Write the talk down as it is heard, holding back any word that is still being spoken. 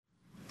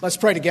Let's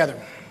pray together.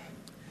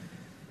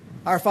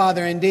 Our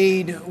Father,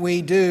 indeed,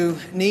 we do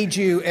need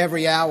you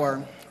every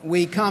hour.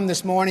 We come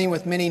this morning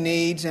with many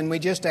needs, and we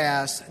just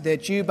ask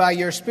that you, by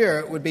your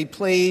Spirit, would be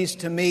pleased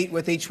to meet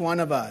with each one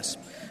of us.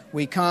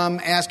 We come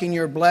asking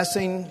your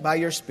blessing by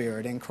your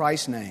Spirit. In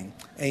Christ's name,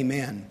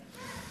 amen.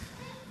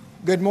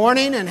 Good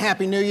morning and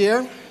Happy New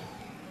Year.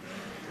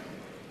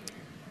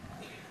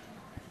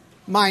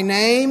 My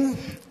name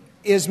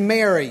is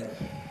Mary.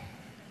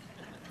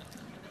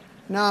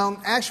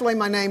 No, actually,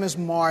 my name is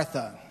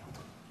Martha.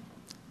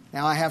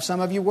 Now, I have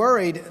some of you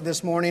worried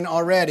this morning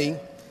already.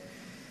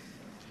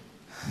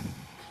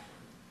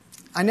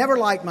 I never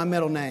liked my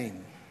middle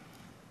name,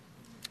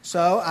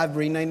 so I've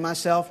renamed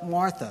myself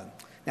Martha.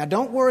 Now,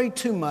 don't worry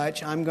too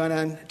much. I'm going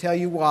to tell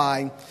you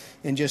why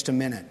in just a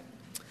minute.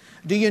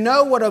 Do you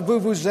know what a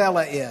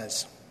vuvuzela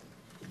is?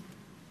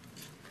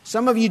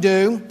 Some of you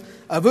do.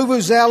 A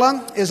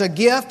vuvuzela is a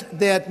gift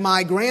that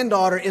my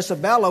granddaughter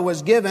Isabella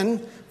was given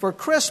for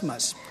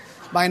Christmas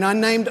by an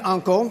unnamed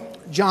uncle,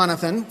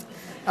 Jonathan.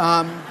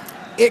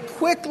 It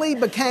quickly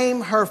became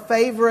her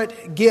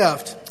favorite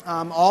gift.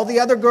 All the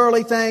other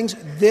girly things,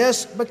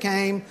 this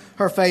became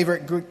her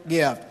favorite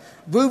gift.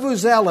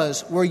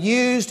 Vuvuzelas were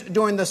used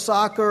during the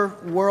Soccer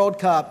World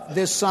Cup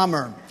this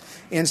summer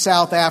in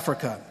South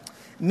Africa.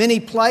 Many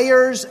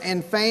players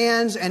and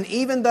fans, and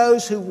even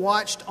those who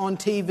watched on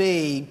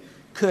TV,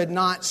 could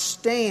not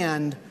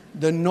stand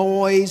the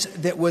noise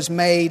that was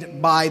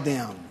made by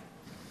them.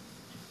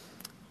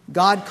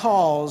 God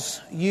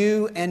calls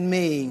you and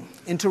me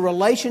into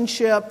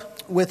relationship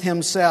with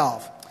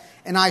Himself.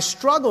 And I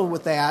struggle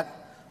with that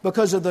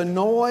because of the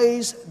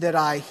noise that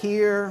I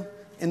hear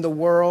in the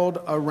world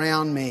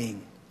around me.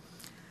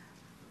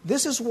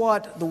 This is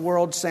what the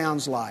world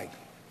sounds like.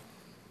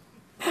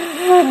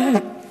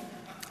 I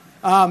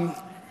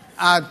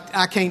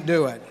can't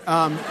do it.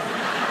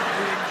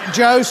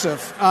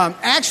 Joseph.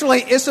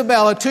 Actually,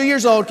 Isabella, 2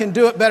 years old, can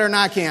do it better than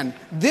I can.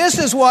 This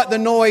is what the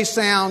noise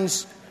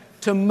sounds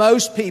to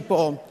most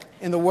people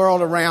in the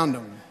world around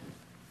them.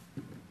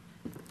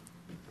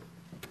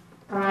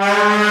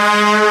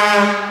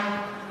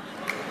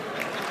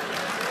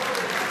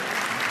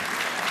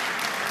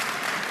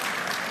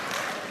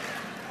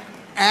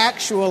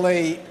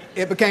 Actually,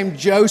 it became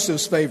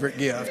Joseph's favorite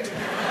gift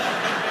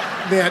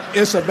that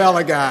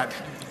Isabella got.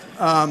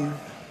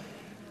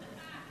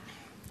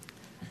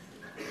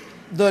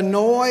 The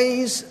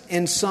noise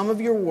in some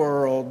of your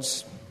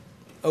worlds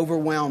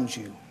overwhelms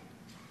you.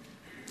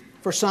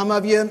 For some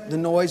of you, the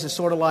noise is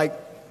sort of like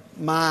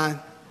my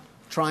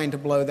trying to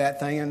blow that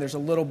thing, and there's a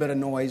little bit of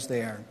noise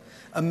there.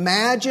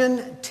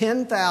 Imagine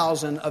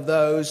 10,000 of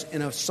those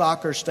in a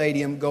soccer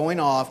stadium going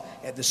off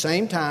at the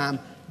same time,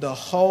 the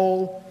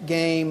whole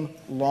game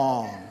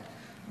long.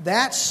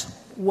 That's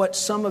what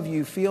some of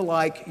you feel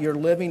like you're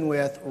living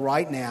with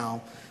right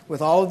now,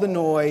 with all of the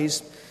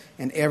noise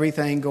and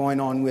everything going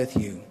on with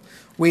you.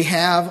 We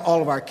have all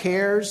of our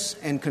cares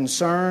and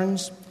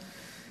concerns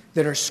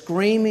that are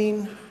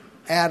screaming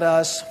at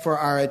us for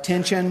our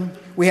attention.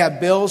 We have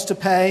bills to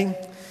pay.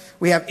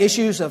 We have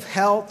issues of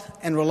health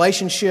and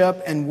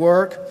relationship and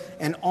work,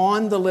 and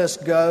on the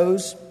list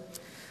goes.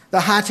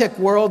 The high-tech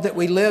world that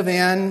we live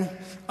in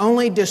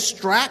only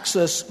distracts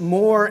us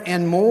more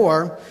and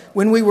more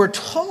when we were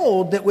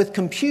told that with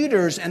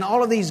computers and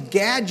all of these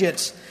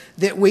gadgets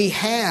that we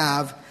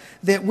have,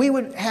 that we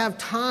would have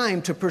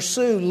time to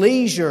pursue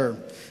leisure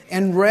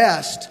and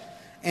rest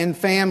and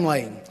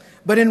family.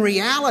 But in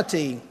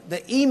reality, the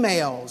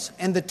emails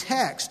and the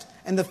text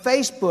and the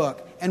Facebook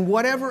and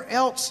whatever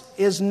else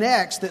is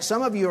next that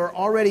some of you are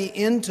already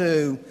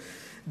into,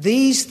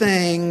 these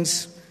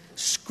things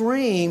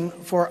scream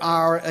for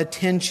our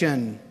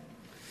attention.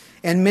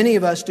 And many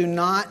of us do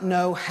not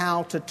know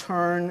how to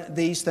turn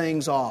these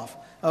things off.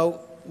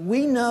 Oh,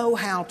 we know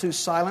how to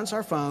silence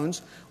our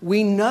phones.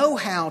 We know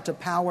how to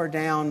power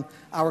down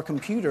our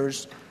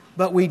computers,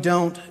 but we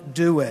don't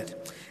do it.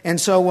 And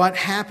so what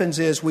happens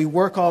is we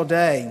work all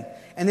day,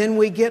 and then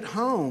we get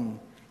home,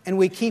 and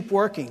we keep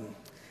working.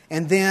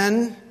 And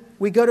then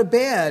we go to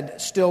bed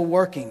still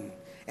working.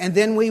 And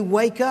then we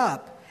wake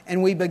up,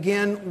 and we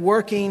begin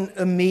working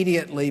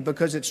immediately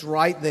because it's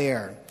right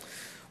there.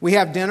 We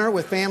have dinner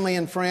with family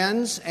and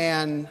friends,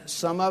 and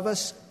some of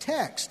us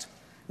text.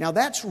 Now,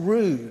 that's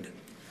rude.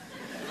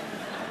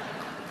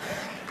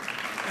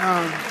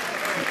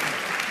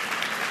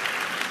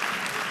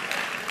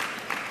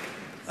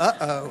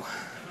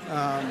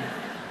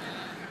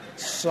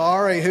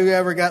 Sorry,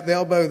 whoever got the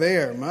elbow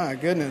there. My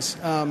goodness.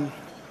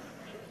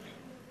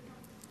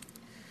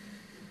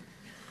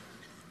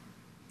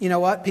 You know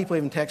what? People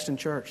even text in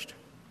church.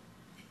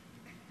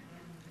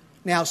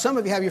 Now, some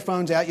of you have your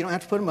phones out. You don't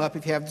have to put them up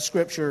if you have the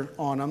Scripture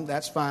on them.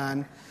 That's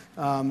fine.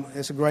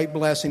 It's a great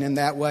blessing in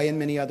that way and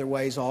many other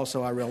ways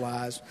also, I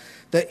realize.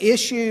 The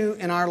issue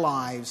in our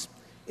lives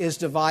is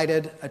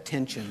divided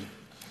attention.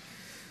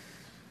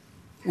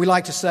 We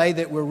like to say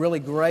that we're really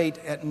great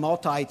at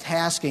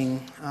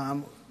multitasking,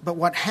 but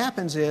what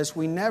happens is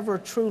we never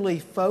truly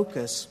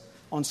focus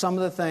on some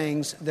of the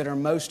things that are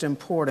most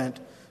important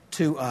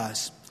to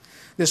us.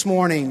 This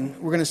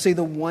morning, we're going to see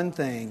the one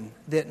thing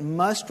that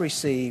must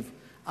receive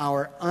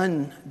our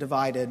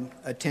undivided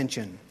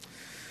attention.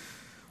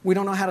 We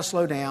don't know how to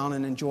slow down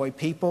and enjoy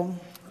people.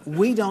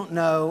 We don't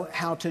know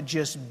how to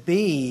just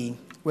be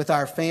with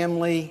our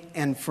family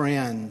and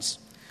friends.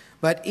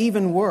 But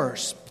even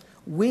worse,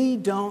 we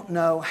don't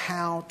know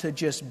how to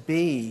just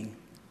be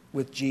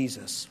with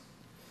Jesus.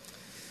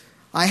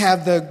 I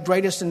have the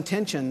greatest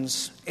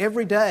intentions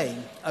every day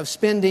of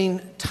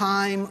spending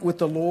time with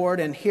the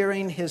Lord and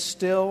hearing His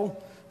still,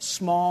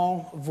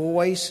 small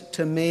voice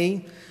to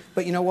me.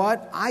 But you know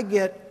what? I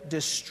get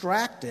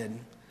distracted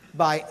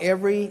by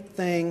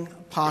everything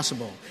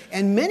possible.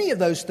 And many of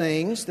those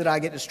things that I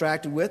get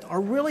distracted with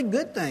are really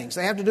good things.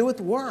 They have to do with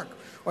work,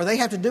 or they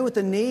have to do with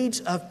the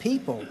needs of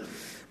people.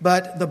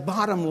 But the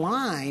bottom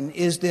line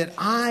is that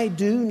I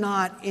do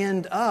not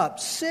end up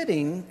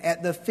sitting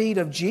at the feet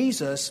of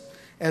Jesus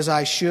as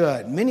I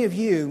should. Many of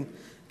you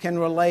can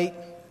relate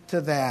to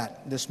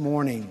that this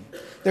morning.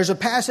 There's a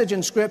passage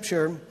in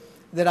Scripture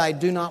that I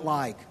do not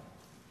like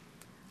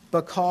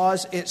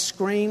because it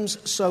screams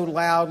so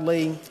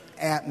loudly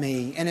at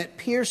me and it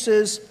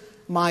pierces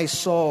my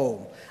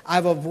soul.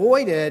 I've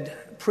avoided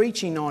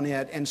preaching on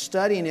it and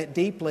studying it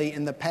deeply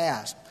in the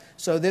past.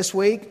 So this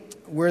week,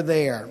 we're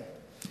there.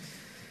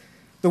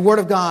 The Word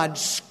of God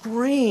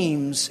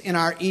screams in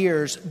our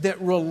ears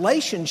that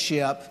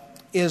relationship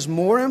is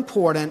more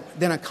important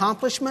than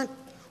accomplishment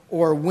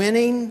or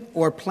winning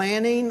or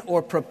planning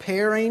or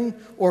preparing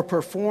or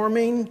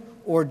performing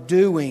or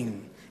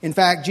doing. In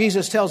fact,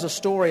 Jesus tells a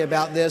story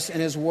about this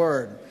in His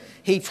Word.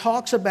 He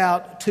talks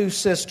about two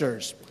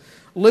sisters.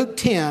 Luke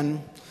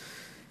 10,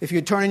 if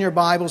you turn in your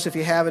Bibles, if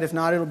you have it, if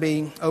not, it'll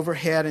be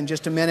overhead in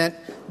just a minute.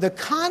 The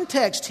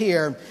context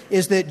here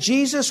is that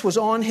Jesus was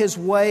on His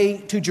way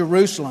to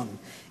Jerusalem.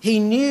 He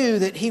knew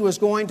that He was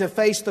going to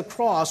face the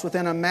cross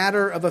within a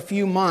matter of a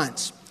few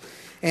months.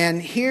 And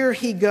here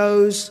He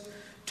goes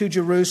to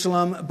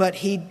Jerusalem, but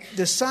He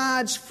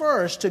decides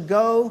first to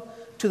go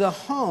to the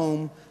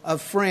home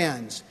of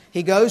friends.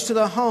 He goes to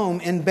the home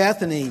in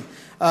Bethany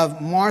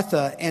of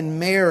Martha and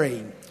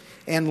Mary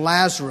and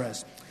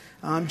Lazarus.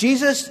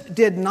 Jesus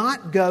did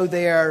not go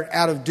there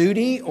out of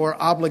duty or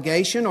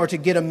obligation or to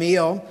get a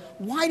meal.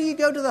 Why do you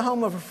go to the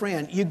home of a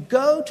friend? You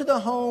go to the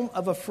home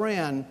of a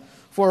friend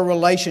for a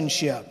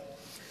relationship.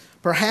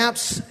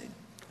 Perhaps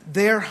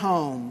their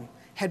home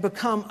had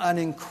become an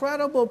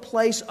incredible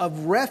place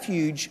of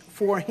refuge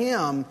for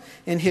him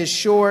in his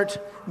short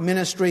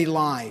ministry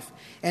life.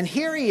 And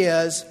here he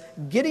is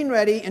getting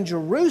ready in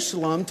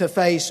Jerusalem to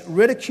face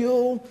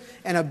ridicule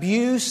and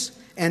abuse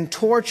and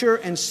torture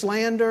and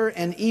slander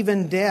and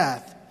even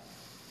death.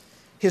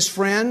 His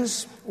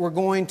friends were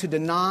going to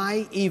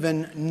deny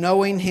even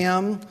knowing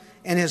him,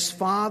 and his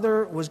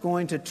father was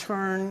going to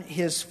turn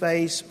his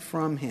face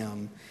from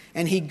him.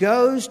 And he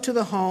goes to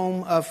the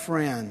home of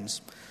friends.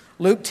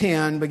 Luke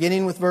 10,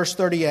 beginning with verse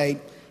 38,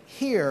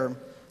 hear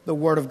the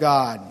word of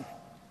God.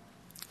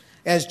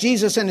 As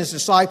Jesus and His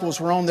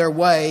disciples were on their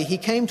way, He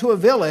came to a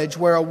village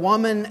where a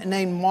woman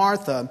named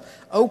Martha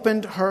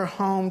opened her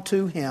home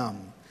to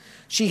Him.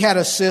 She had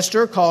a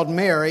sister called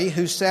Mary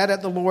who sat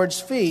at the Lord's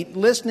feet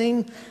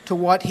listening to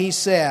what He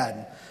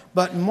said.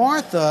 But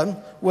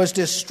Martha was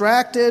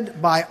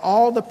distracted by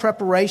all the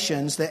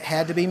preparations that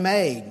had to be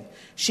made.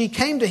 She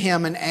came to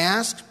Him and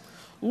asked,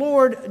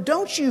 "Lord,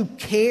 don't you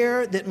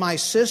care that my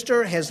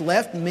sister has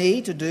left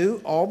me to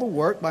do all the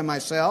work by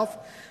myself?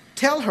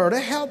 Tell her to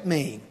help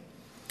me."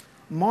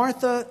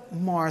 "Martha,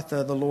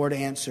 Martha," the Lord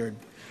answered,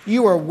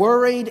 "you are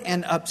worried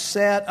and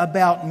upset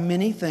about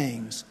many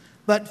things,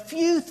 but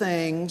few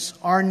things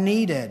are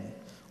needed,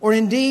 or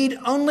indeed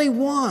only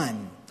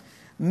one.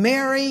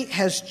 Mary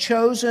has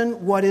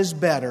chosen what is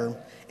better,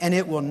 and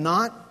it will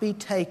not be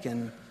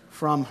taken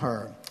from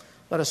her."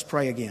 Let us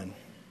pray again.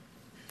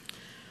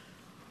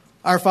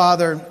 Our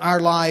Father,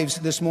 our lives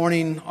this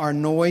morning are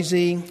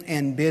noisy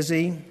and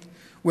busy.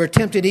 We're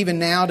tempted even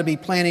now to be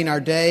planning our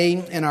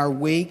day and our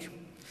week.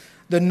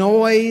 The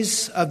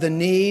noise of the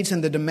needs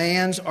and the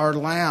demands are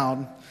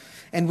loud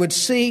and would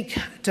seek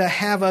to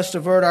have us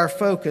divert our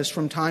focus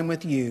from time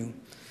with You.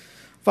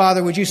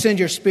 Father, would You send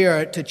Your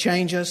Spirit to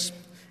change us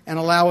and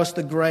allow us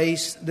the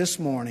grace this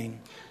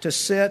morning to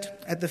sit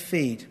at the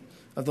feet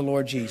of the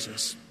Lord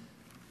Jesus.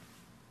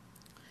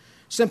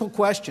 Simple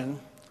question.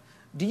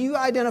 Do you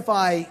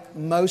identify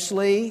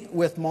mostly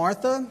with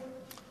Martha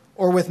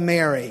or with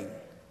Mary?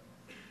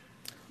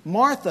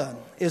 Martha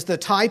is the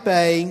type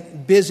A,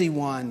 busy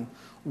one,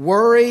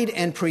 worried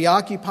and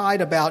preoccupied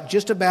about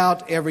just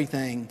about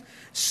everything,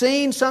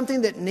 seeing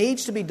something that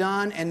needs to be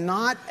done and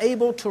not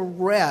able to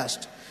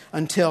rest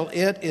until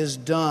it is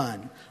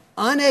done,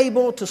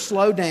 unable to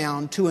slow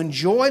down, to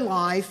enjoy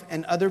life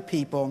and other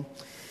people.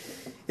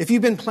 If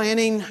you've been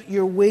planning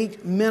your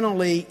week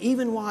mentally,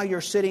 even while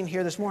you're sitting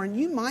here this morning,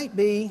 you might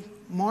be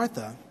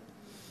Martha.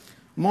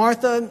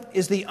 Martha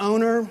is the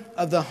owner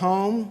of the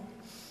home.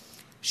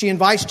 She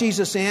invites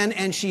Jesus in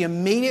and she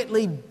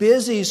immediately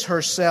busies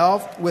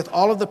herself with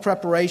all of the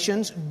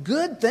preparations,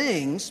 good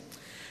things.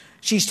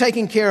 She's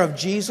taking care of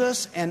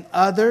Jesus and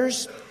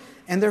others.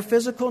 and their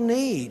physical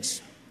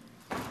needs.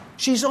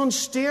 She's on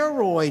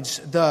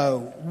steroids,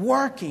 though,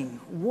 working.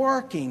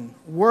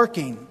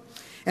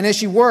 And as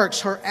she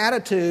works, her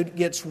attitude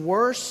gets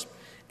worse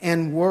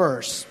and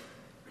worse.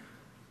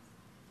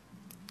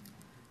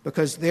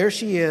 Because there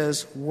she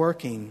is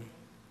working.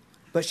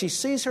 But she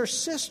sees her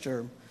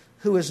sister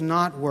who is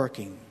not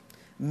working.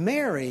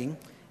 Mary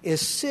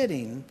is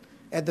sitting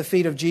at the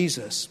feet of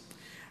Jesus.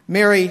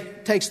 Mary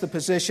takes the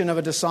position of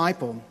a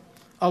disciple,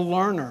 a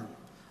learner,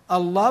 a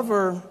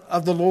lover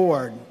of the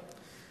Lord.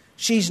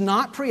 She's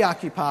not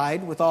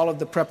preoccupied with all of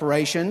the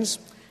preparations.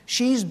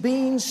 She's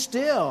being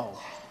still.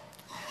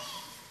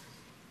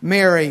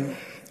 Mary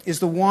is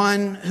the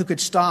one who could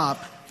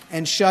stop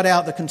and shut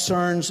out the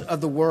concerns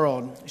of the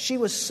world. She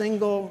was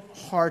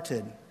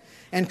single-hearted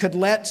and could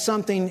let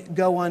something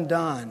go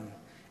undone.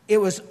 It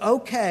was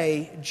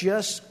okay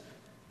just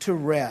to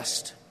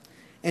rest.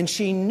 And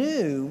she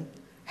knew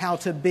how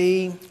to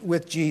be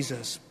with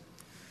Jesus.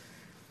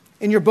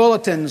 In your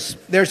bulletins,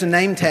 there's a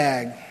name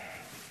tag.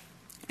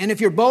 And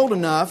if you're bold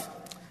enough,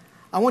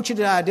 I want you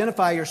to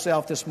identify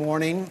yourself this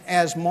morning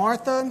as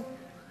Martha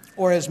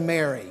or as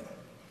Mary.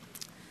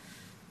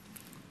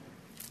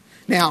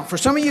 Now, for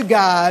some of you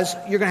guys,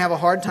 you're going to have a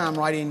hard time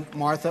writing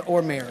Martha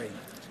or Mary.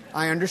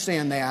 I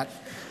understand that.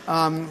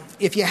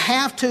 If you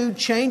have to,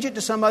 change it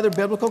to some other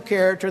biblical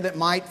character that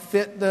might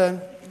fit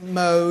the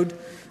mode.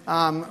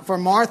 For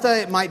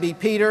Martha, it might be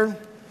Peter.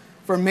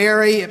 For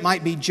Mary, it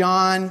might be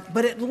John.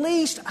 But at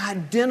least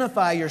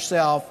identify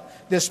yourself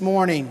this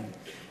morning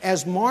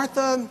as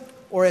Martha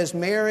or as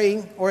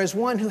Mary or as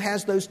one who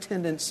has those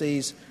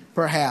tendencies,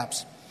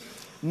 perhaps.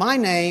 My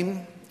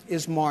name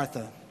is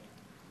Martha.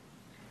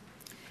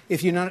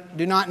 If you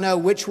do not know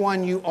which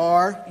one you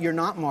are, you're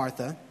not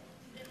Martha.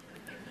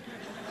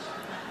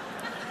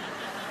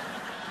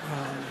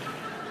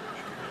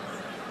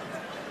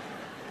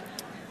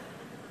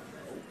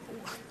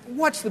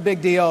 What's the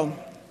big deal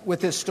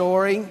with this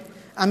story?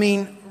 I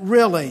mean,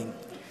 really,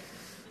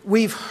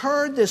 we've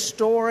heard this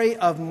story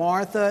of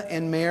Martha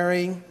and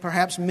Mary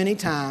perhaps many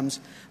times,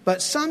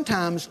 but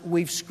sometimes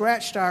we've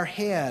scratched our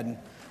head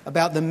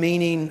about the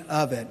meaning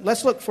of it.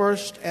 Let's look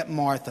first at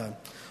Martha.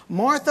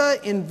 Martha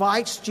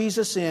invites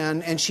Jesus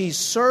in, and she's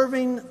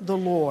serving the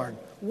Lord.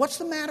 What's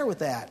the matter with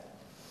that?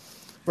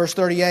 Verse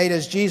 38,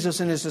 as Jesus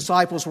and his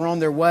disciples were on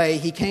their way,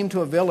 he came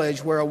to a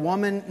village where a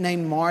woman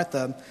named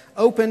Martha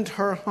opened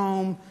her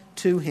home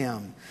to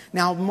him.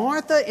 Now,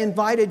 Martha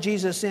invited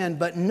Jesus in,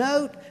 but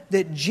note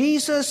that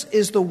Jesus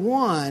is the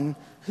one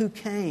who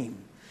came.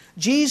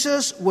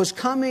 Jesus was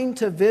coming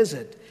to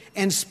visit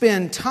and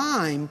spend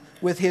time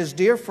with his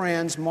dear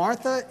friends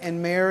Martha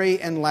and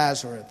Mary and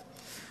Lazarus.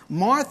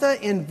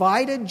 Martha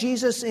invited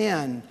Jesus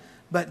in,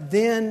 but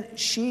then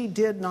she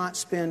did not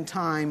spend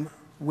time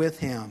with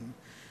him.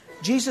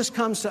 Jesus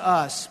comes to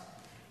us,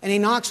 and he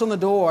knocks on the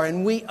door,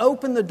 and we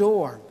open the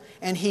door,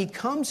 and he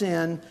comes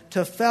in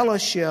to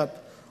fellowship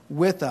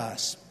with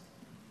us.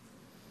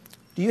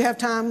 Do you have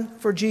time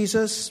for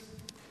Jesus?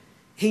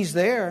 He's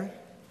there,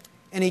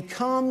 and he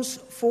comes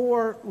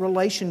for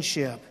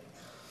relationship.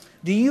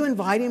 Do you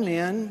invite him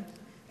in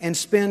and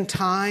spend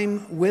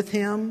time with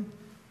him?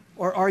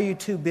 Or are you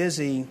too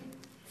busy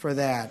for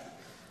that?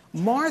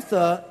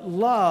 Martha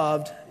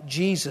loved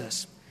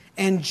Jesus,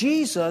 and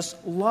Jesus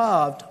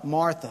loved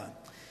Martha.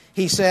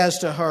 He says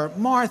to her,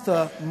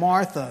 Martha,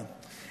 Martha.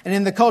 And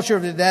in the culture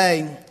of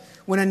today,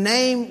 when a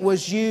name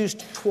was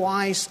used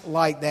twice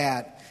like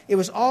that, it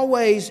was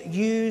always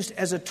used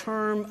as a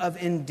term of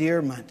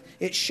endearment.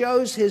 It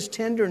shows his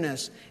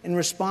tenderness in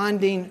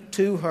responding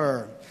to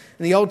her.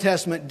 In the Old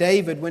Testament,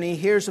 David, when he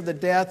hears of the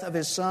death of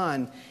his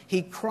son,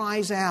 he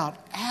cries out,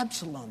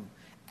 Absalom,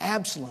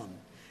 Absalom.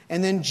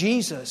 And then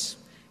Jesus,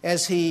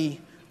 as he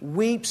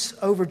weeps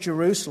over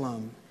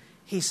Jerusalem,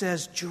 he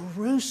says,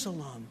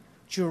 Jerusalem,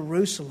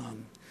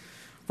 Jerusalem.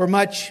 For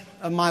much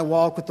of my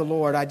walk with the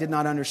Lord, I did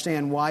not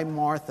understand why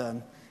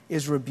Martha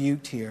is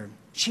rebuked here.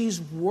 She's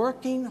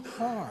working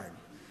hard,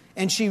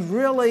 and she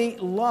really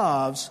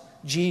loves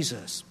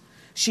Jesus.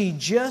 She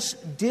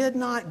just did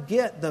not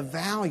get the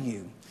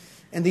value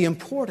and the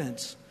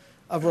importance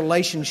of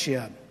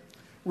relationship.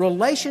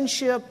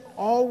 Relationship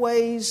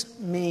always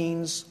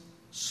means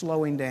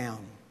slowing down.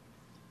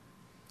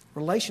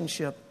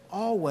 Relationship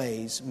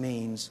always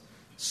means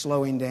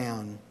slowing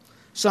down.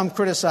 Some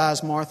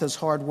criticize Martha's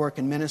hard work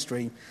in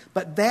ministry,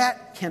 but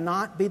that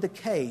cannot be the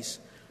case.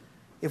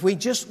 If we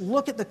just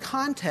look at the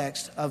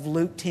context of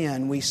Luke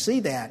 10, we see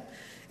that.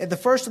 At the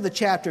first of the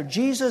chapter,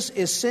 Jesus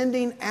is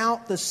sending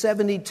out the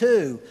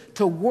 72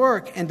 to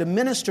work and to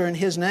minister in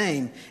His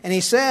name. And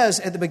He says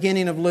at the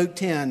beginning of Luke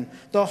 10,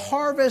 "The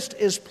harvest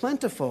is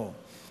plentiful,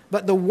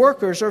 but the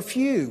workers are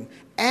few.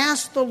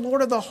 Ask the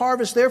Lord of the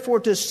harvest, therefore,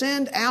 to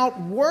send out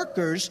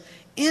workers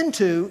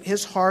into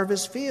His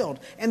harvest field."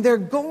 And they're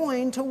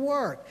going to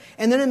work.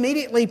 And then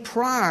immediately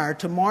prior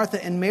to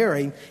Martha and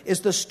Mary is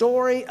the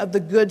story of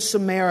the Good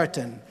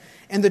Samaritan.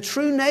 And the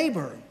true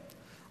neighbor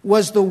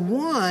was the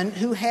one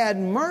who had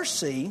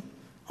mercy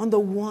on the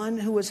one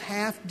who was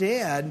half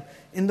dead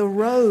in the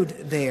road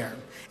there.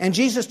 And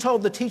Jesus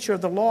told the teacher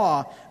of the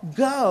law,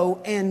 "Go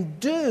and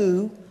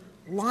do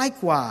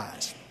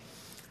likewise."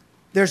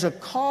 There's a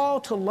call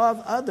to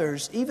love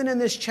others, even in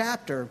this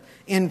chapter,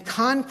 in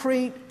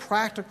concrete,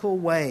 practical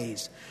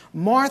ways.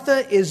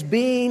 Martha is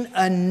being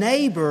a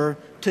neighbor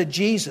to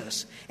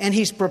Jesus, and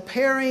she's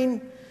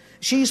preparing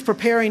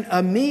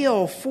a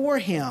meal for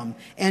him,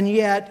 and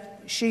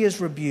yet she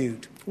is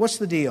rebuked. What's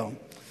the deal?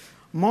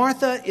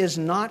 Martha is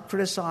not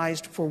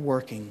criticized for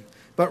working,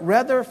 but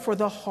rather for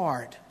the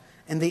heart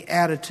and the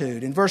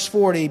attitude. In verse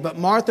 40, but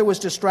Martha was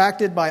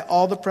distracted by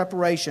all the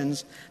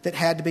preparations that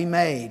had to be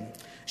made.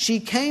 She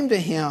came to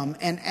him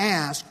and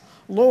asked,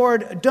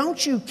 "Lord,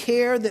 don't you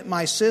care that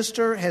my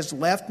sister has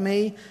left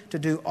me to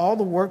do all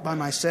the work by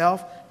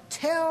myself?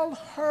 Tell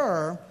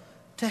her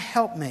to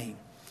help me."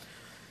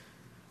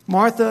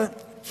 Martha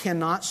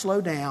cannot slow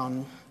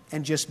down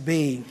and just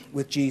be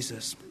with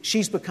Jesus.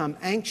 She's become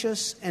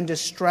anxious and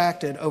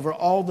distracted over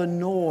all the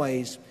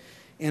noise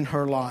in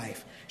her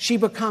life. She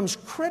becomes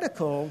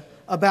critical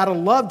about a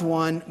loved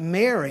one,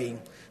 Mary,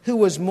 who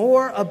was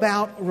more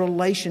about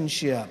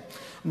relationship.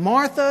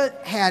 Martha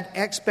had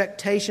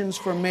expectations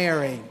for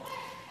Mary,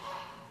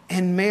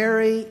 and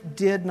Mary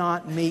did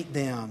not meet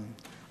them.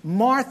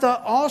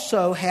 Martha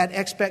also had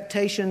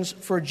expectations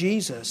for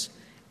Jesus,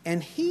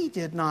 and he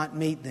did not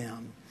meet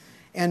them.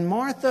 And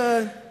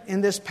Martha,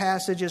 in this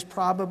passage, is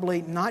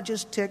probably not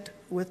just ticked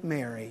with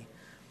Mary,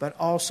 but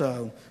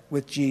also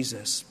with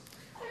Jesus.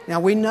 Now,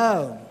 we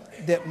know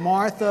that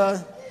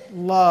Martha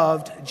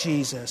loved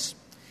Jesus,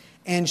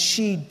 and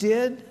she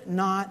did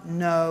not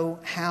know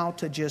how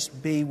to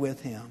just be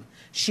with him.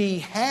 She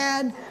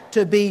had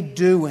to be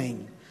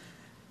doing.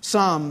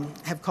 Some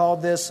have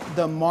called this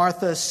the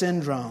Martha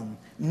syndrome,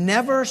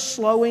 never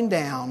slowing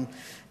down,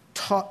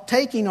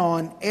 taking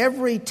on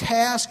every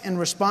task and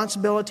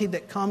responsibility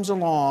that comes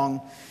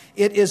along.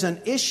 It is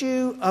an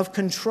issue of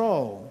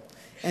control.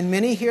 And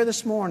many here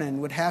this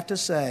morning would have to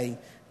say,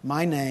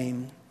 "My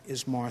name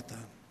is Martha."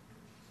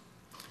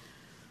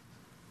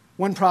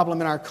 One problem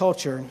in our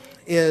culture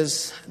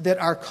is that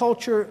our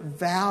culture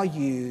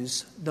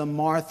values the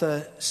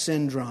Martha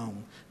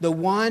syndrome, the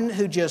one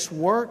who just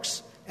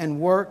works and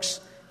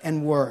works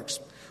and works.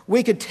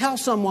 We could tell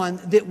someone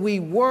that we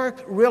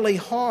work really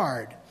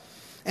hard,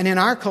 and in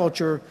our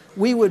culture,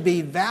 we would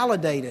be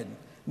validated,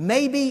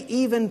 maybe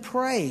even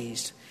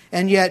praised.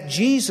 And yet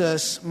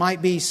Jesus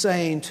might be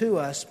saying to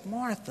us,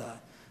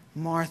 "Martha,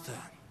 Martha."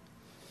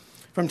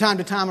 From time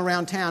to time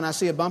around town, I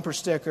see a bumper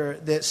sticker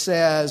that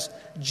says,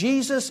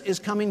 "Jesus is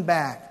coming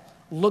back.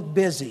 Look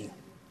busy."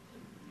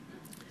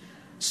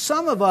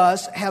 Some of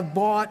us have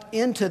bought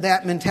into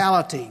that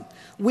mentality.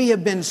 We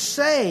have been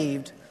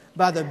saved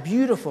by the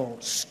beautiful,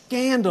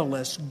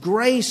 scandalous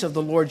grace of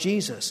the Lord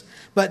Jesus.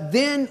 But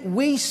then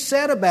we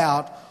set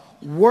about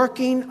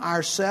working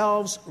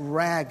ourselves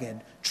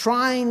ragged,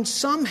 trying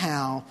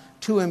somehow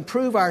to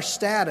improve our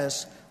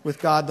status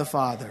with God the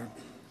Father.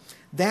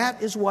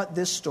 That is what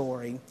this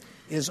story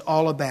is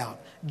all about.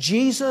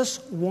 Jesus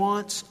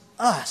wants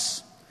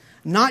us,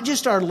 not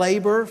just our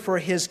labor for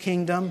his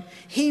kingdom.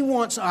 He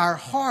wants our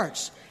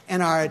hearts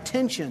and our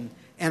attention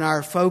and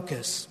our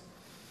focus.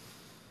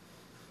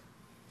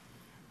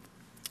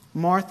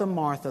 "Martha,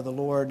 Martha," the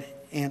Lord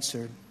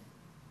answered,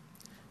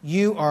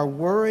 "you are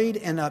worried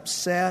and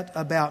upset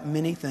about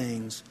many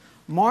things."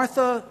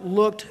 Martha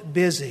looked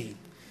busy,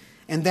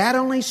 and that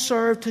only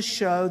served to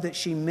show that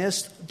she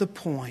missed the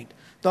point.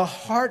 The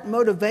heart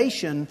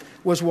motivation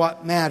was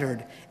what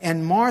mattered,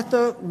 and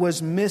Martha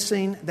was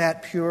missing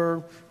that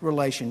pure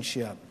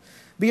relationship.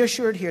 Be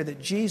assured here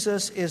that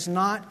Jesus is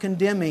not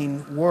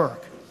condemning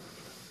work.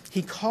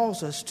 He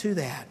calls us to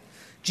that.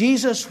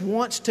 Jesus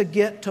wants to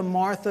get to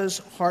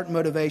Martha's heart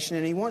motivation,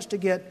 and he wants to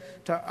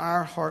get to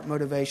our heart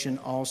motivation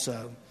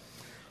also.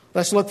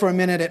 Let's look for a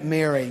minute at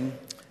Mary.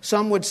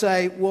 Some would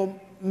say, "Well,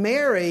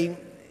 Mary,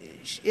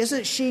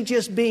 isn't she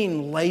just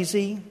being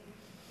lazy?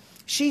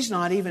 She's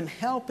not even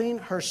helping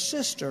her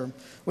sister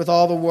with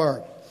all the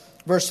work."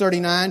 Verse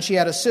 39, she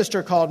had a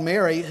sister called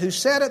Mary who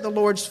sat at the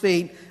Lord's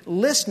feet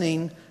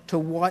listening to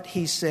what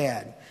he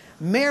said.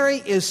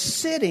 Mary is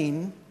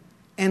sitting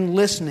and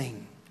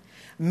listening.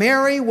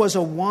 Mary was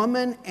a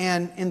woman,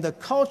 and in the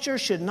culture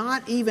should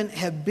not even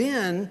have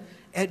been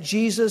at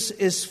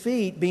Jesus'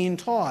 feet being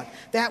taught.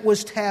 That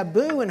was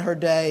taboo in her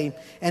day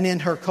and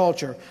in her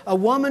culture. A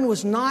woman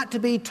was not to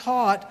be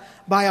taught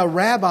by a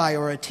rabbi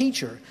or a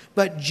teacher.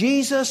 But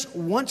Jesus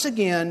once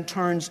again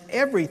turns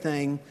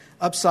everything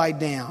upside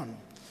down.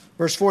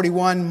 Verse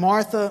 41,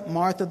 "Martha,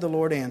 Martha," the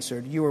Lord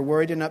answered, "you are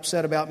worried and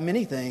upset about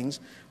many things,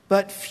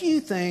 but few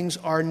things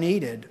are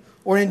needed,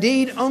 or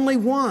indeed only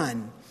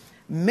one.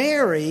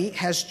 Mary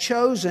has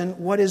chosen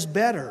what is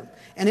better,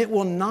 and it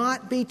will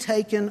not be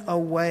taken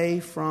away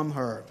from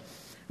her."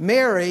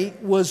 Mary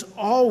was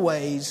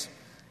always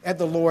at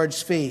the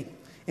Lord's feet.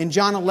 In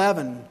John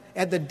 11,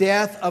 at the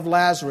death of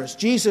Lazarus,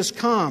 Jesus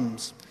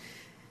comes.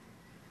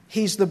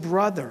 He's the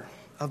brother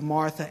of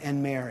Martha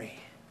and Mary.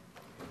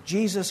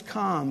 Jesus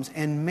comes,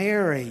 and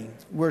Mary,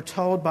 we're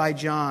told by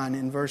John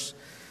in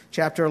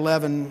chapter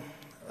 11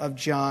 of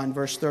John,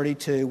 verse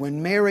 32.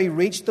 When Mary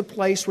reached the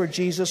place where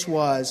Jesus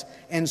was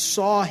and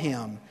saw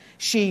him,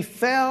 she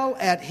fell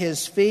at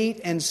his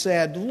feet and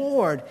said,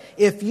 "Lord,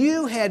 if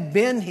you had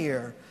been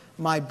here,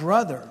 my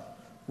brother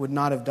would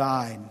not have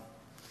died."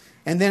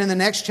 And then in the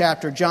next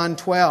chapter, John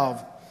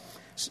 12,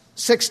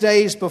 6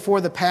 days before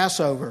the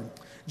Passover,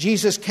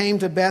 Jesus came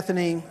to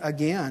Bethany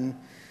again,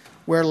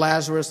 where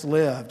Lazarus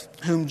lived,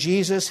 whom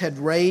Jesus had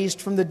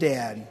raised from the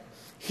dead.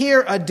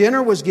 Here a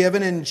dinner was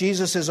given in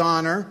Jesus'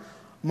 honor.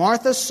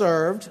 Martha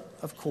served,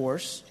 of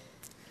course,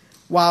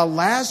 while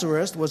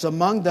Lazarus was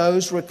among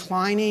those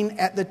reclining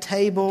at the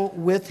table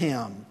with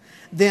him.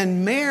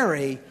 Then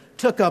Mary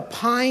took a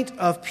pint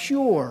of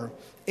pure,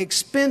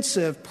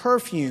 expensive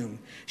perfume.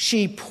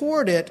 She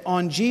poured it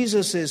on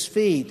Jesus'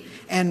 feet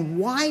and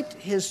wiped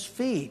his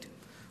feet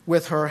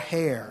with her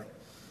hair.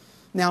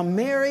 Now,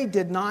 Mary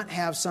did not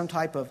have some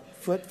type of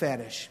foot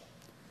fetish.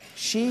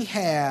 She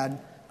had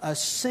a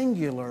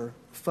singular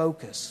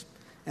focus,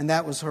 and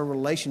that was her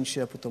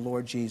relationship with the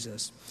Lord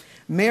Jesus.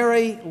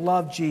 Mary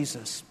loved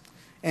Jesus,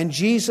 and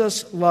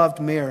Jesus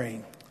loved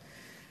Mary.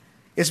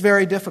 It's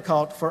very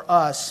difficult for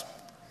us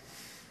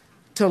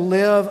to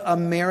live a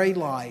Mary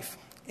life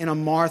in a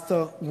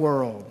Martha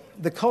world.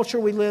 The culture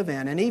we live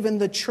in, and even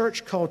the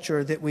church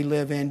culture that we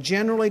live in,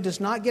 generally does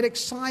not get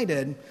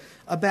excited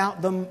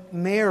about the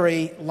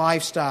Mary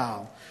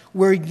lifestyle.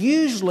 We're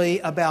usually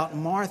about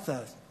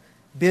Martha,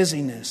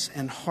 busyness,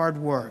 and hard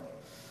work.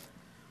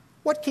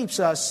 What keeps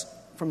us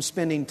from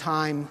spending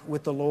time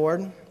with the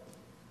Lord?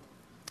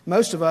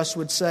 Most of us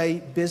would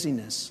say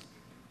busyness.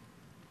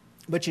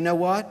 But you know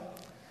what?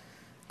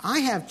 I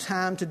have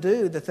time to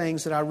do the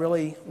things that I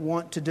really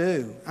want to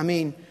do. I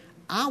mean,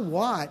 I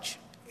watch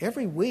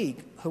every week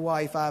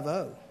Hawaii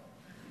Five-0.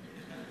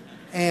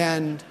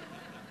 And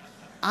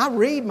I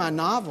read my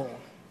novel.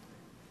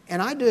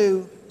 And I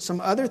do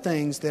some other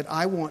things that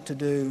I want to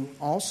do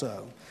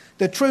also.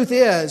 The truth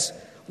is,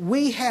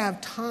 we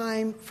have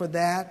time for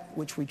that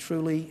which we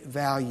truly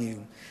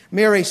value.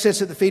 Mary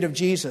sits at the feet of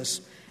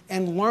Jesus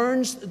and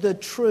learns the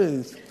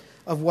truth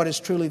of what is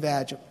truly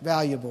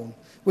valuable,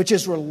 which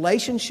is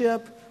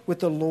relationship with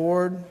the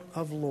Lord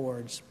of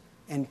Lords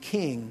and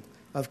King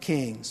of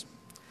Kings.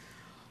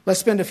 Let's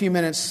spend a few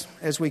minutes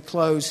as we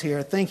close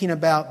here thinking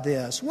about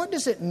this. What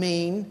does it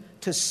mean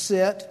to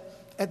sit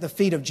at the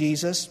feet of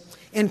Jesus?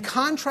 In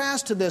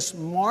contrast to this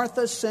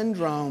Martha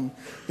syndrome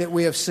that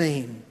we have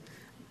seen,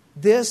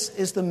 this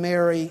is the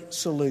Mary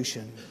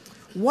solution.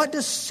 What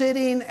does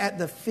sitting at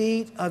the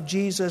feet of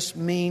Jesus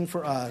mean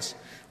for us?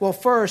 Well,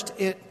 first,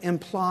 it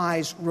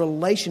implies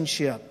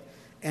relationship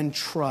and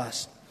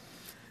trust.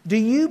 Do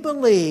you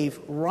believe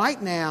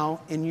right now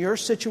in your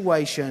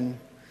situation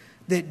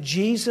that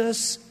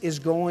Jesus is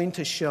going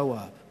to show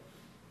up?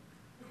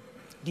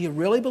 Do you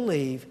really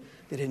believe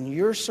that in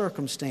your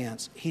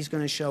circumstance He's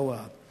going to show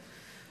up?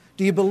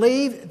 Do you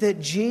believe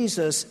that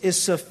Jesus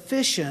is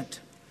sufficient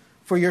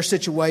for your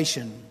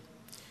situation?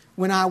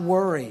 When I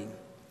worry,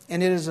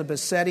 and it is a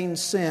besetting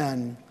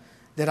sin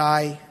that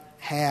I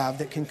have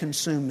that can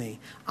consume me,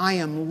 I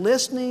am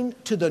listening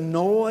to the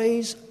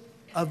noise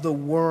of the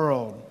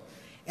world.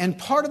 And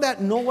part of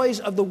that noise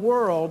of the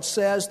world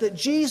says that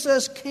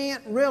Jesus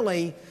can't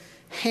really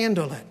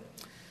handle it.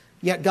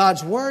 Yet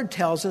God's Word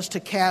tells us to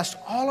cast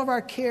all of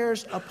our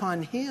cares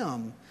upon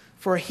Him,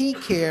 for He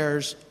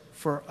cares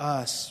for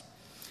us.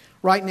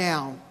 Right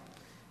now,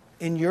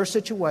 in your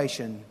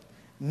situation,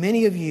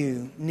 many of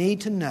you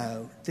need to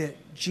know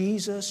that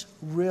Jesus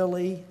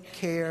really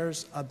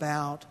cares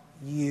about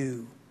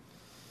you.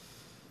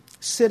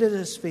 Sit at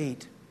His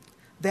feet.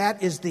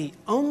 That is the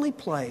only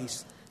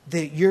place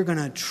that you're going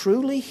to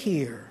truly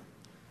hear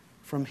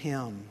from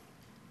Him.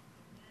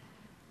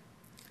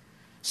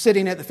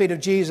 Sitting at the feet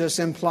of Jesus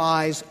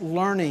implies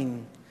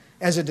learning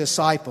as a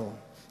disciple.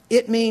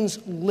 It means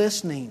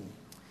listening.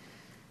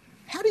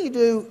 How do you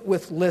do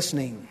with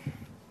listening?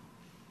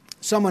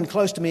 Someone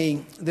close to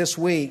me this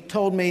week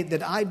told me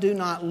that I do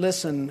not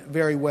listen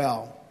very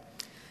well.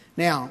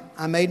 Now,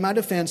 I made my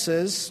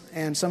defenses,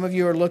 and some of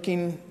you are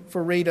looking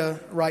for Rita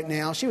right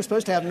now. She was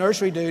supposed to have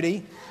nursery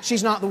duty.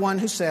 She's not the one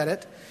who said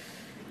it.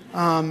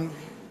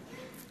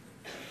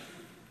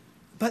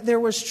 But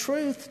there was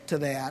truth to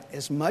that,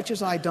 as much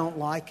as I don't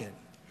like it.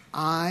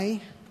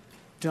 I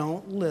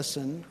don't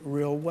listen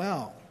real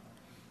well.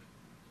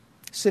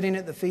 Sitting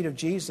at the feet of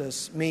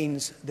Jesus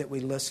means that we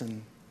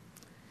listen.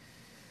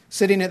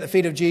 Sitting at the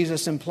feet of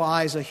Jesus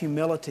implies a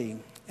humility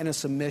and a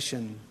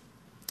submission.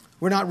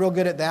 We're not real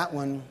good at that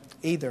one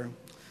either.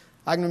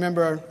 I can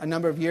remember a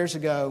number of years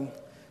ago,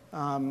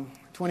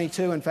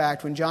 22 in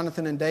fact, when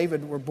Jonathan and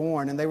David were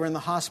born and they were in the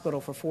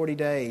hospital for 40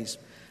 days.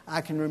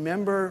 I can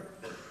remember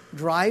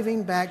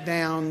driving back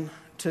down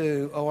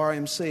to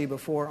ORMC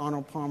before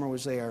Arnold Palmer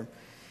was there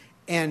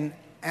and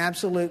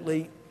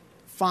absolutely,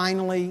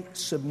 finally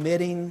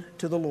submitting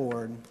to the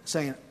Lord,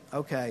 saying,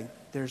 okay,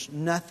 there's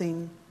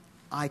nothing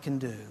I can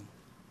do.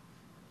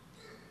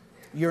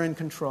 You're in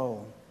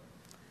control.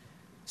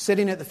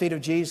 Sitting at the feet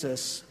of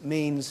Jesus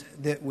means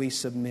that we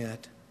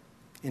submit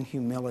in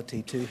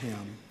humility to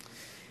Him.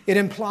 It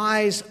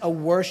implies a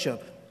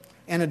worship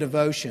and a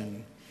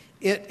devotion.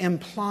 It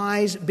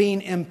implies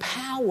being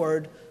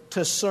empowered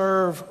to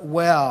serve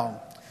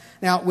well.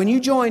 Now, when you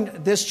joined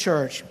this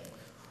church,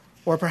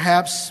 or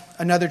perhaps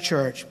another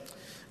church,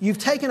 you've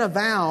taken a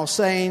vow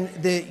saying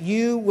that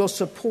you will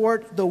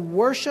support the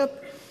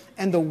worship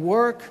and the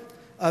work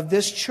of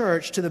this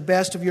church to the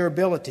best of your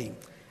ability.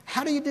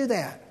 How do you do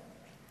that?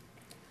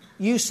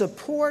 You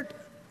support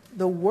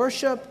the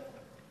worship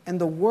and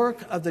the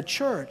work of the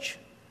church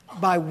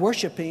by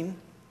worshiping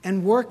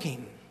and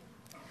working.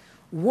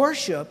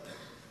 Worship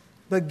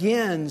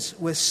begins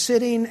with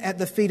sitting at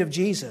the feet of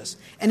Jesus.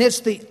 And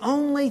it's the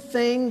only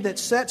thing that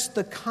sets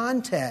the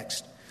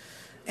context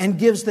and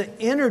gives the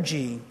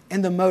energy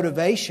and the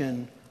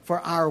motivation for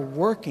our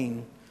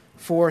working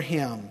for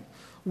Him.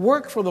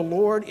 Work for the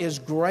Lord is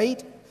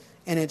great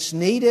and it's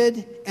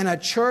needed, and a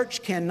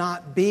church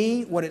cannot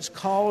be what it's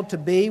called to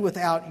be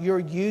without your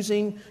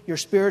using your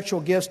spiritual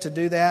gifts to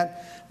do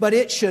that. But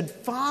it should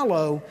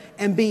follow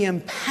and be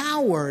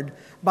empowered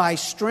by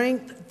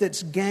strength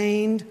that's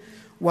gained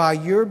while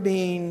you're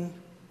being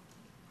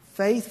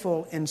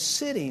faithful in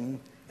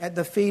sitting at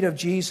the feet of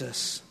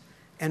Jesus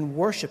and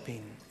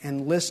worshiping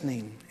and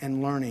listening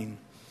and learning.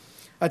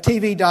 A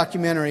TV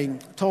documentary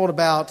told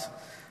about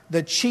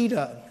the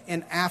cheetah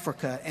in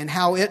Africa and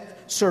how it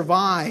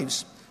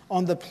survives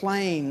on the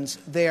plains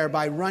there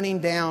by running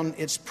down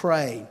its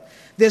prey.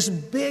 This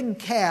big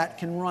cat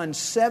can run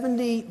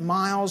 70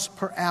 miles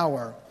per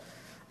hour,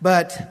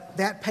 but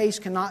that pace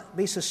cannot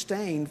be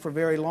sustained for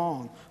very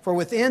long. For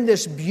within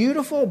this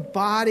beautiful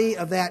body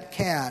of that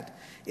cat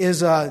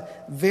is a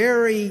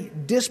very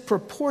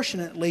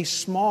disproportionately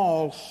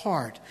small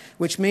heart,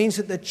 which means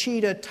that the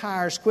cheetah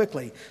tires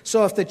quickly.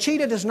 So if the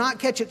cheetah does not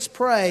catch its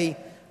prey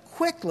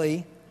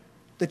quickly,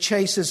 the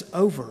chase is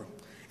over.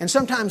 And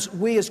sometimes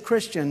we as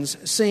Christians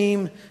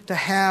seem to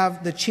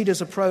have the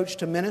cheetah's approach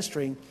to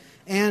ministry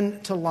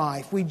and to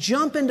life. We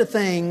jump into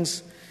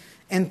things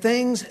and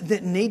things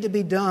that need to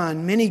be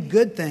done, many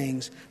good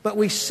things, but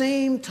we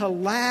seem to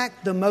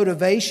lack the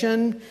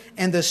motivation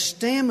and the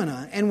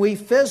stamina, and we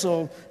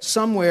fizzle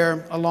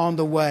somewhere along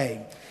the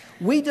way.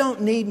 We don't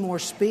need more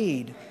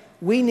speed.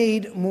 We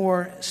need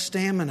more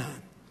stamina.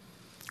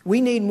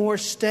 We need more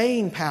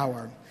staying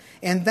power,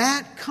 and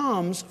that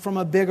comes from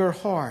a bigger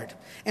heart.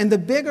 And the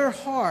bigger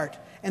heart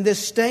and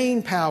this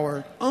staying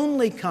power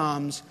only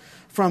comes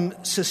from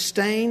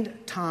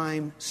sustained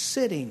time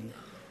sitting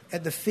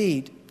at the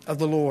feet of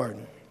the Lord.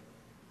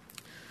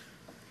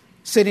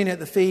 Sitting at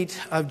the feet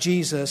of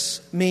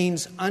Jesus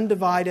means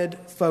undivided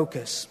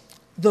focus.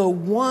 The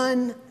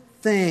one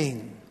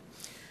thing.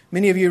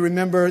 Many of you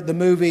remember the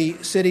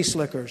movie City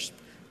Slickers.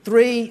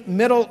 3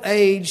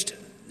 middle-aged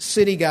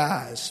city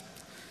guys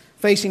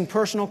facing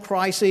personal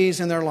crises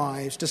in their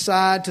lives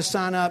decide to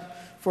sign up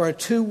for a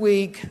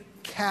 2-week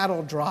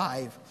cattle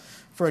drive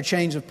for a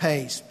change of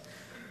pace.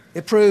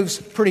 It proves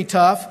pretty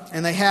tough,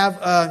 and they have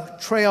a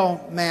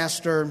trail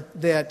master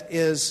that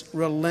is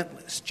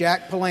relentless,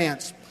 Jack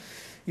Palance,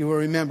 you will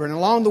remember. And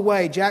along the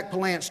way, Jack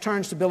Palance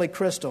turns to Billy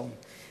Crystal,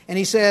 and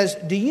he says,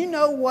 "Do you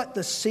know what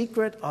the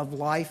secret of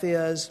life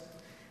is?"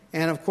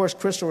 And of course,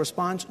 Crystal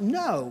responds,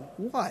 "No,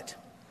 what?"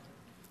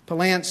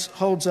 Palance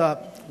holds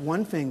up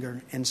one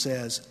finger and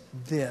says,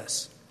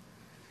 "This."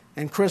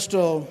 And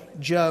Crystal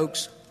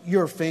jokes,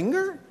 "Your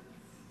finger?"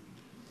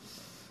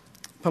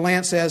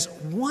 Palance says,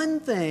 "One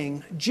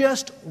thing,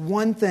 just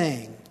one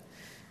thing."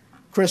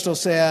 Crystal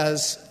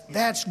says,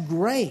 "That's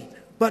great,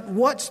 but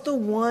what's the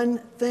one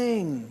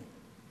thing?"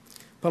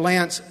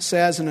 Palance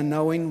says in a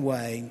knowing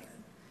way,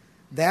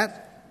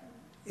 "That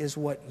is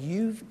what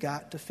you've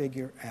got to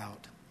figure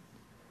out."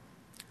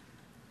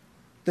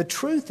 The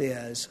truth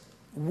is,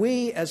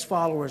 we as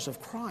followers of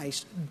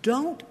Christ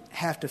don't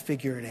have to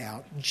figure it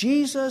out.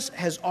 Jesus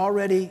has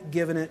already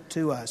given it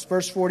to us.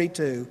 Verse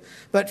 42,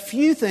 "But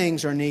few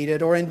things are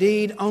needed, or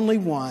indeed only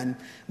one.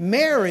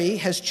 Mary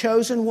has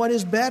chosen what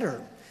is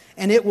better,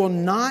 and it will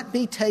not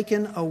be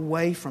taken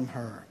away from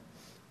her."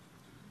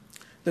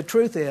 The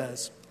truth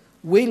is,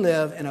 we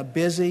live in a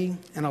busy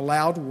and a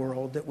loud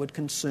world that would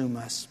consume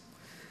us,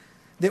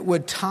 that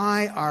would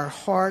tie our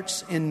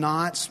hearts in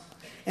knots,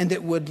 and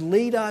that would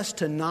lead us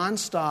to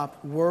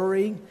nonstop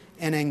worry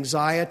and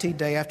anxiety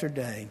day after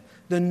day.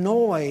 The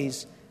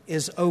noise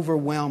is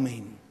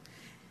overwhelming.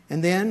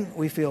 And then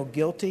we feel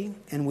guilty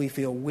and we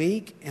feel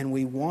weak and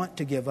we want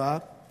to give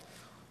up.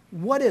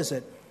 What is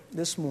it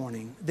this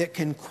morning that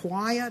can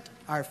quiet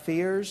our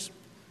fears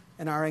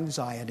and our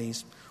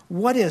anxieties?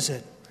 What is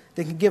it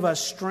that can give us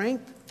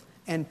strength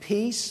and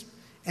peace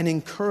and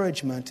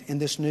encouragement in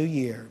this new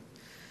year?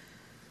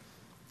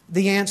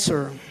 The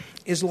answer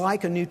is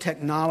like a new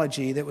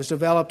technology that was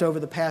developed over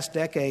the past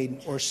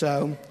decade or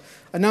so.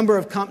 A number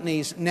of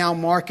companies now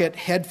market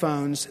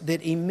headphones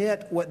that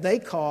emit what they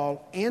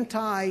call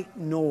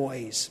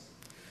anti-noise.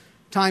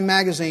 Time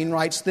magazine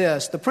writes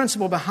this: "The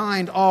principle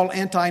behind all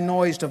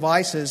anti-noise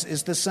devices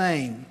is the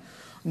same.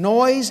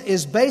 Noise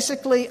is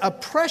basically a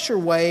pressure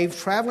wave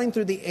traveling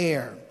through the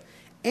air.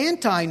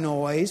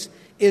 Anti-noise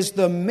is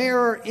the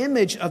mirror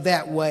image of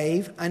that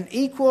wave, an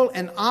equal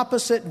and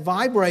opposite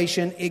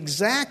vibration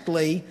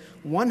exactly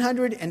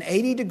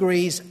 180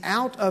 degrees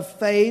out of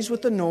phase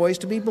with the noise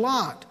to be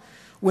blocked.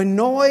 When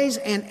noise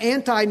and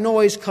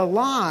anti-noise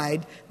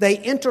collide, they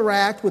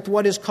interact with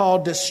what is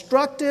called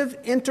destructive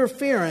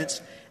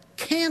interference,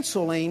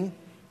 canceling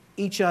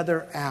each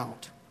other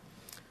out.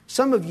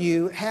 Some of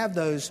you have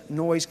those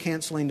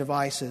noise-canceling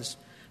devices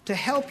to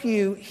help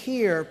you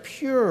hear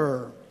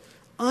pure,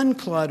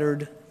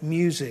 uncluttered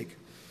music.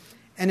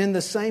 And in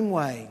the same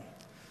way,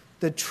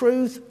 the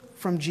truth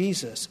from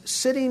Jesus,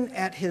 sitting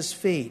at His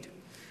feet,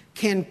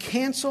 can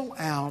cancel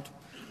out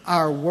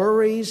our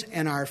worries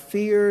and our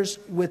fears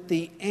with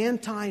the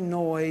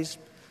anti-noise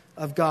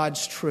of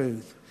God's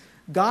truth.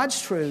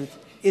 God's truth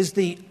is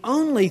the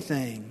only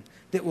thing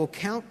that will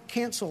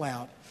cancel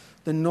out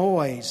the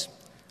noise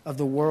of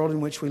the world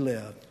in which we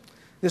live.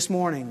 This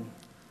morning,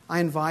 I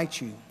invite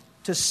you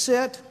to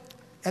sit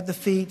at the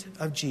feet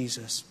of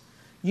Jesus.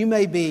 You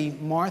may be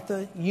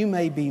Martha, you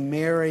may be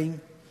Mary.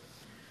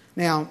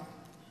 Now,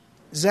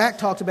 Zach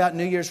talked about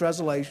New Year's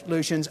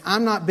resolutions.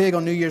 I'm not big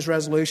on New Year's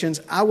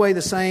resolutions. I weigh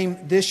the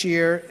same this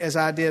year as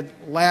I did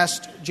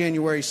last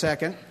January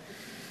 2nd.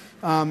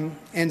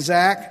 And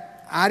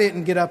Zach, I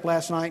didn't get up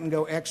last night and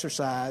go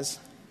exercise.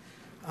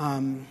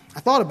 I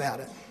thought about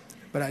it,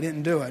 but I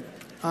didn't do it.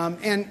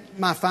 And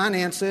my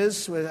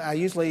finances, I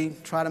usually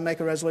try to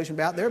make a resolution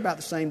about. They're about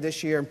the same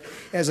this year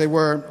as they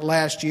were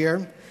last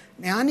year.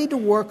 Now, I need to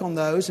work on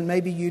those, and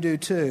maybe you do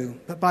too.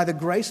 But by the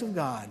grace of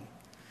God,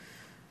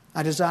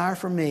 I desire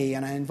for me,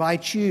 and I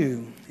invite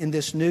you in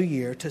this new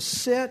year to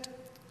sit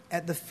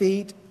at the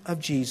feet of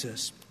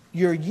Jesus.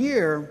 Your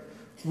year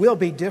will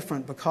be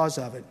different because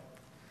of it.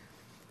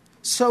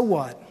 So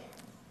what?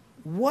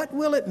 What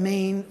will it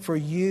mean for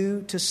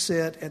you to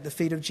sit at the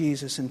feet of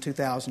Jesus in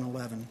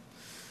 2011?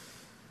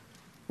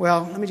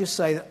 Well, let me just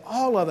say that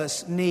all of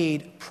us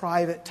need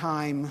private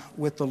time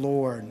with the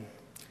Lord.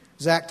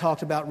 Zach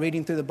talked about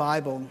reading through the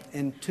Bible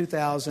in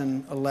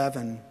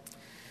 2011.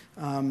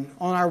 On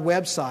our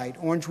website,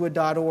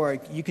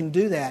 orangewood.org, you can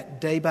do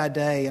that day by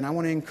day, and I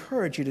want to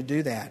encourage you to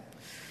do that.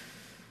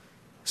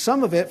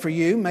 Some of it for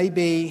you may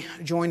be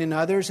joining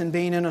others and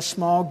being in a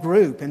small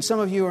group. And some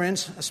of you are in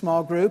a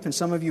small group, and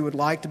some of you would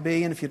like to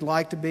be. And if you'd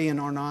like to be and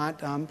are not,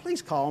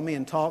 please call me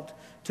and talk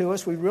to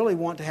us. We really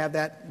want to have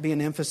that be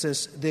an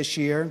emphasis this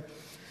year.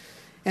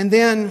 And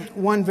then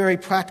one very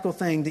practical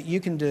thing that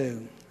you can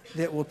do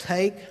that will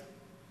take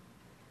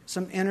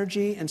some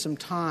energy and some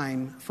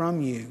time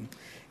from you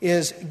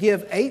is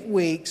give 8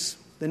 weeks,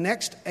 the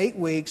next 8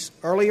 weeks,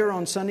 earlier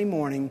on Sunday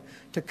morning,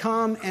 to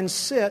come and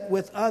sit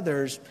with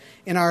others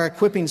in our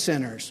equipping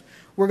centers.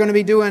 We're going to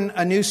be doing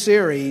a new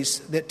series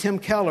that Tim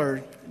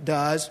Keller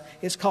does.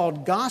 It's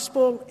called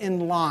Gospel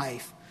in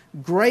Life.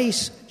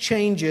 Grace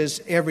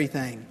Changes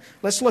Everything.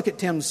 Let's look at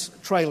Tim's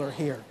trailer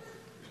here.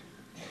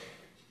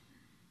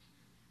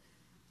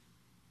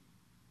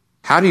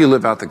 How do you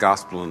live out the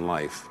gospel in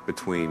life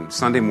between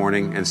Sunday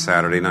morning and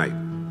Saturday night?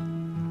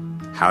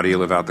 How do you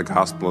live out the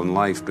gospel in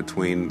life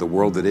between the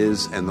world that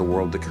is and the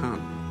world to come?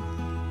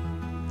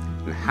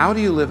 And how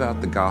do you live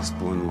out the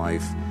gospel in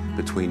life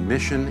between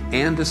mission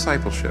and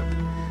discipleship,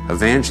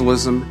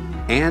 evangelism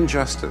and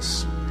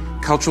justice,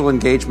 cultural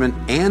engagement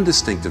and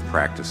distinctive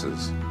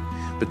practices,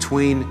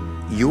 between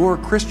your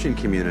Christian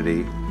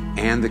community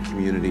and the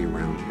community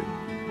around you?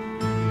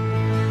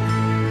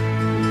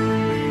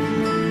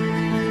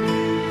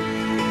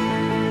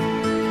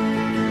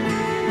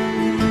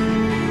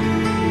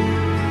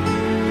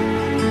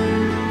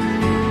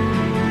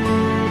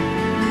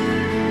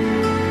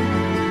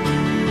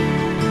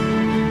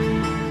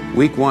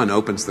 Week 1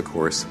 opens the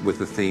course with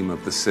the theme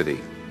of the city.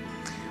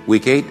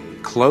 Week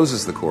 8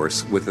 closes the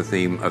course with the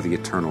theme of the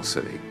eternal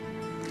city.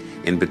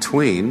 In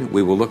between,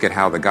 we will look at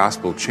how the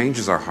gospel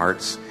changes our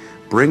hearts,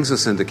 brings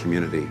us into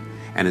community,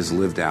 and is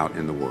lived out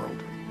in the world.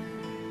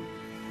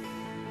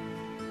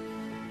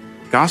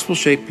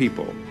 Gospel-shaped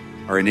people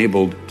are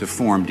enabled to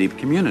form deep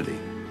community.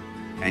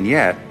 And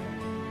yet,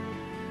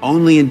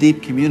 only in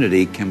deep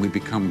community can we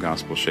become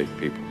gospel-shaped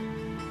people.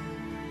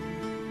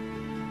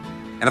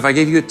 And if I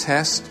gave you a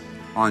test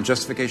on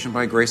justification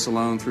by grace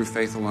alone, through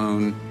faith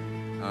alone,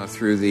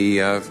 through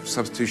the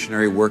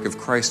substitutionary work of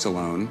Christ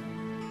alone,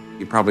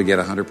 you'd probably get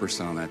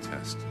 100% on that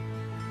test.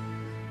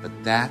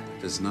 But that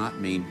does not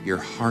mean your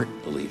heart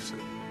believes it.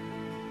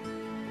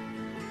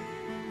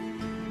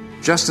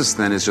 Justice,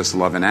 then, is just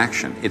love in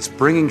action. It's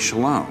bringing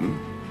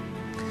shalom,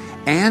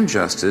 and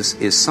justice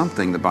is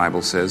something the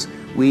Bible says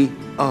we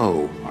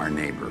owe our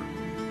neighbor.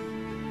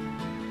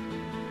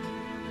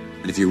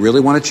 And if you really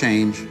want to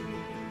change,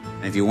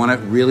 and if you want to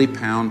really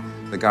pound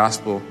the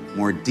gospel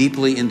more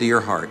deeply into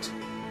your heart,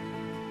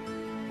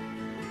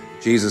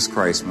 Jesus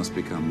Christ must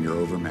become your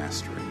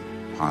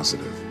overmastering,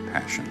 positive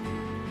passion.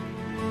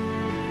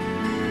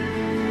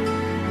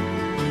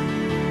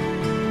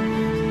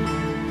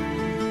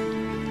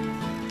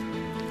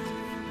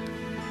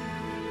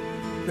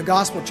 The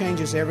gospel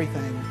changes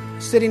everything.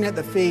 Sitting at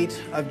the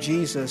feet of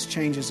Jesus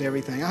changes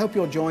everything. I hope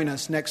you'll join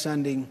us next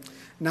Sunday,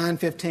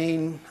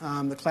 9:15.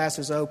 The class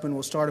is open.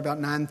 We'll start about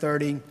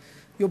 9:30.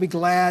 you'll be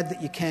glad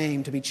that you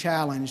came to be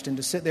challenged and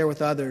to sit there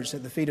with others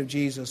at the feet of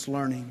Jesus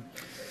learning.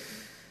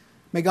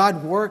 May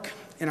God work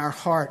in our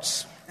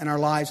hearts and our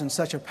lives in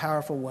such a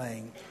powerful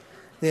way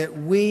that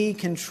we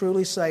can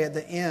truly say at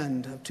the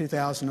end of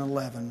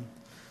 2011,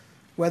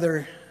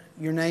 whether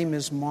your name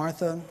is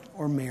Martha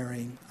or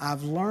Mary,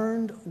 I've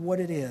learned what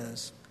it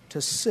is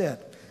to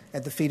sit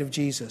at the feet of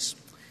Jesus.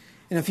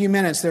 In a few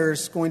minutes,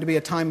 there's going to be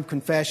a time of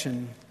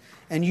confession,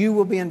 and you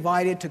will be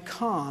invited to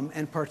come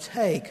and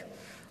partake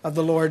of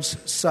the Lord's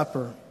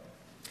Supper.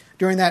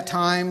 During that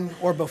time,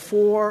 or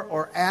before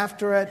or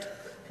after it,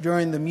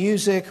 during the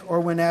music or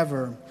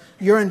whenever,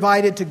 you're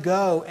invited to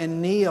go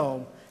and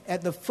kneel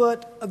at the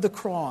foot of the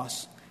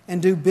cross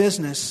and do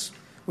business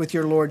with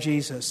your Lord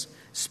Jesus.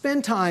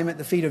 Spend time at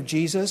the feet of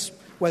Jesus,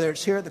 whether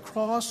it's here at the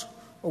cross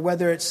or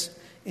whether it's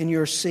in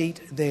your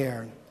seat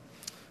there.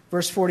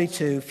 Verse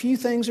 42, few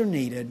things are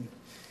needed,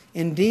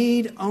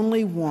 indeed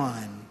only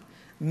one.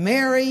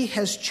 Mary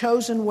has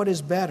chosen what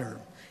is better,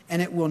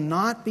 and it will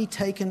not be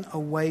taken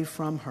away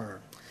from her.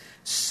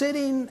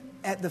 Sitting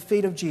at the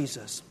feet of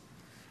Jesus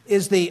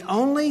is the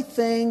only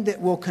thing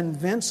that will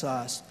convince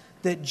us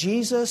that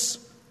Jesus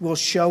will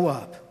show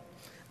up,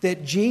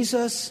 that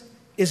Jesus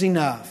is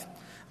enough.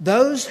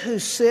 Those who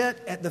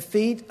sit at the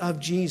feet of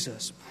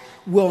Jesus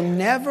will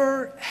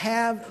never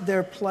have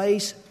their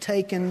place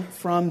taken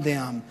from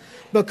them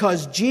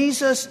because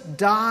Jesus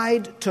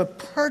died to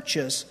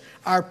purchase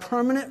our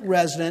permanent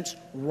residence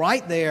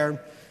right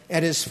there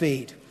at His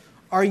feet.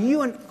 Are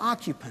you an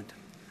occupant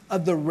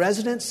of the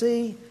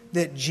residency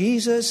that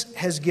Jesus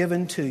has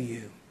given to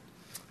you?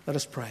 Let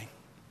us pray.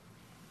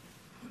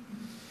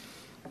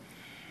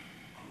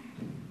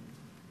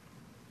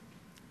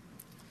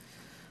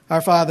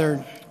 Our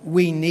Father,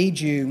 we need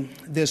you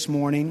this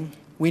morning.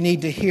 We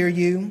need to hear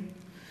you.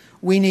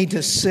 We need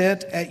to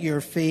sit at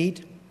your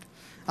feet.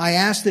 I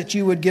ask that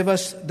you would give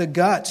us the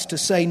guts to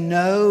say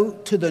no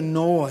to the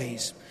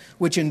noise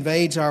which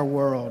invades our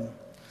world.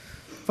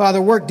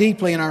 Father, work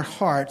deeply in our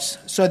hearts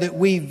so that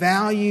we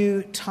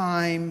value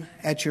time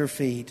at your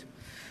feet.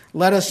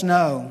 Let us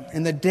know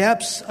in the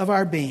depths of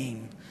our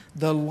being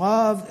the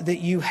love that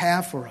you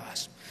have for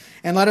us.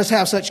 And let us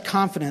have such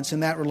confidence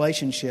in that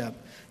relationship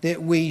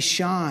that we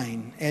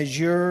shine as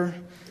your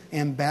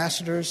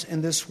ambassadors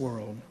in this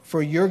world.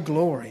 For your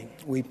glory,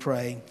 we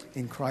pray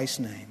in Christ's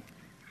name.